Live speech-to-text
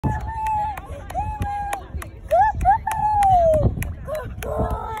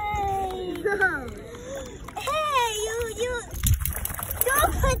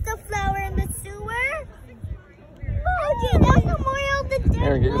the dead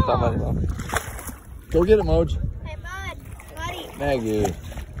Aaron, get your thumb out of your mouth. Go get it, Moj. Hey, bud. Buddy. Maggie.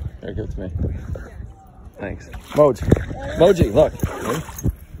 Here, give it to me. Thanks. Moj. Moji, look. Ready?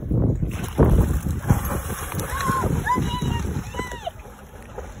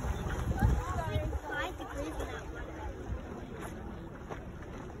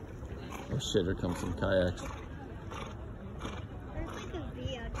 Oh shit, here comes some kayaks.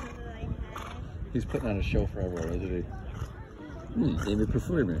 He's putting on a show for everyone, isn't he? Amy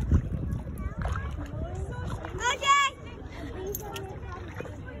preferred me.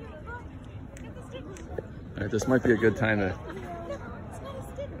 All right, this might be a good time to...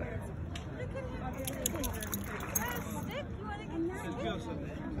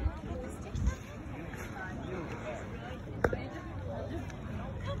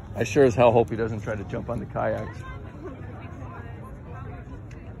 I sure as hell hope he doesn't try to jump on the kayaks.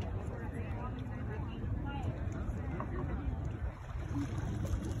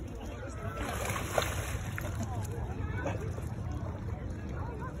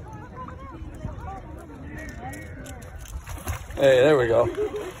 Hey, there we go.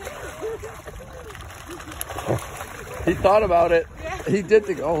 He thought about it. He did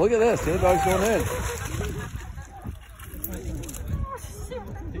think, oh, look at this. The other dog's going in.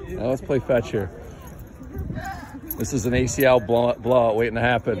 Now let's play fetch here. This is an ACL blowout waiting to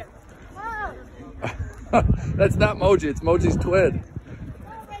happen. That's not Moji. It's Moji's twin.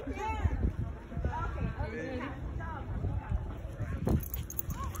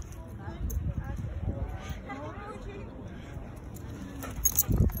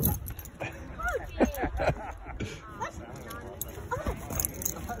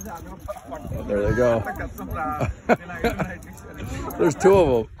 Oh, there they go. There's two of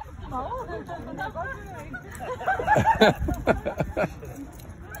them.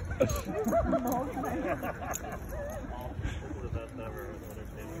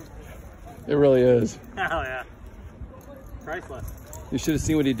 It really is. Hell yeah. Priceless. You should have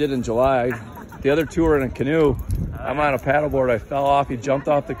seen what he did in July. The other two are in a canoe. I'm on a paddleboard. I fell off. He jumped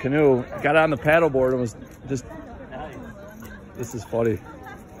off the canoe, got on the paddleboard, and was just... This is funny.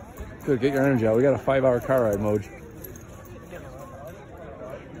 Good, get your energy out. We got a 5-hour car ride, Moj.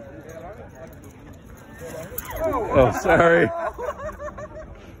 Oh, sorry.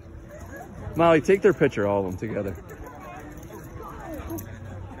 Molly, take their picture, all of them together.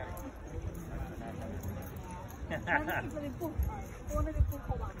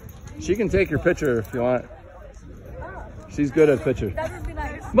 She can take your picture if you want. She's good at pictures.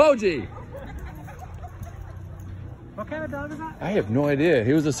 Moji! What kind of dog is that? I have no idea.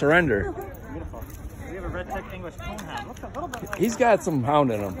 He was a surrender. Beautiful. We have a red tick English conehound. Looks a little bit like... He's got some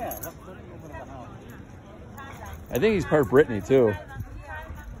hound in him. Yeah, that's a little bit of a hound. I think he's part Brittany too.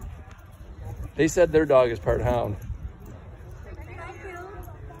 They said their dog is part hound.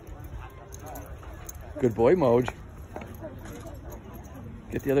 Good boy, Moj.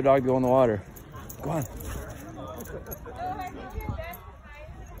 Get the other dog to go in the water. Go on.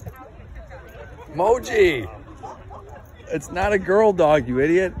 Moji! It's not a girl dog, you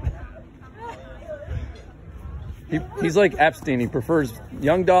idiot. He's like Epstein. He prefers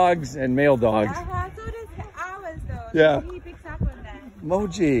young dogs and male dogs. So does ours, though. Yeah. He picks up on that.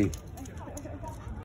 Moji.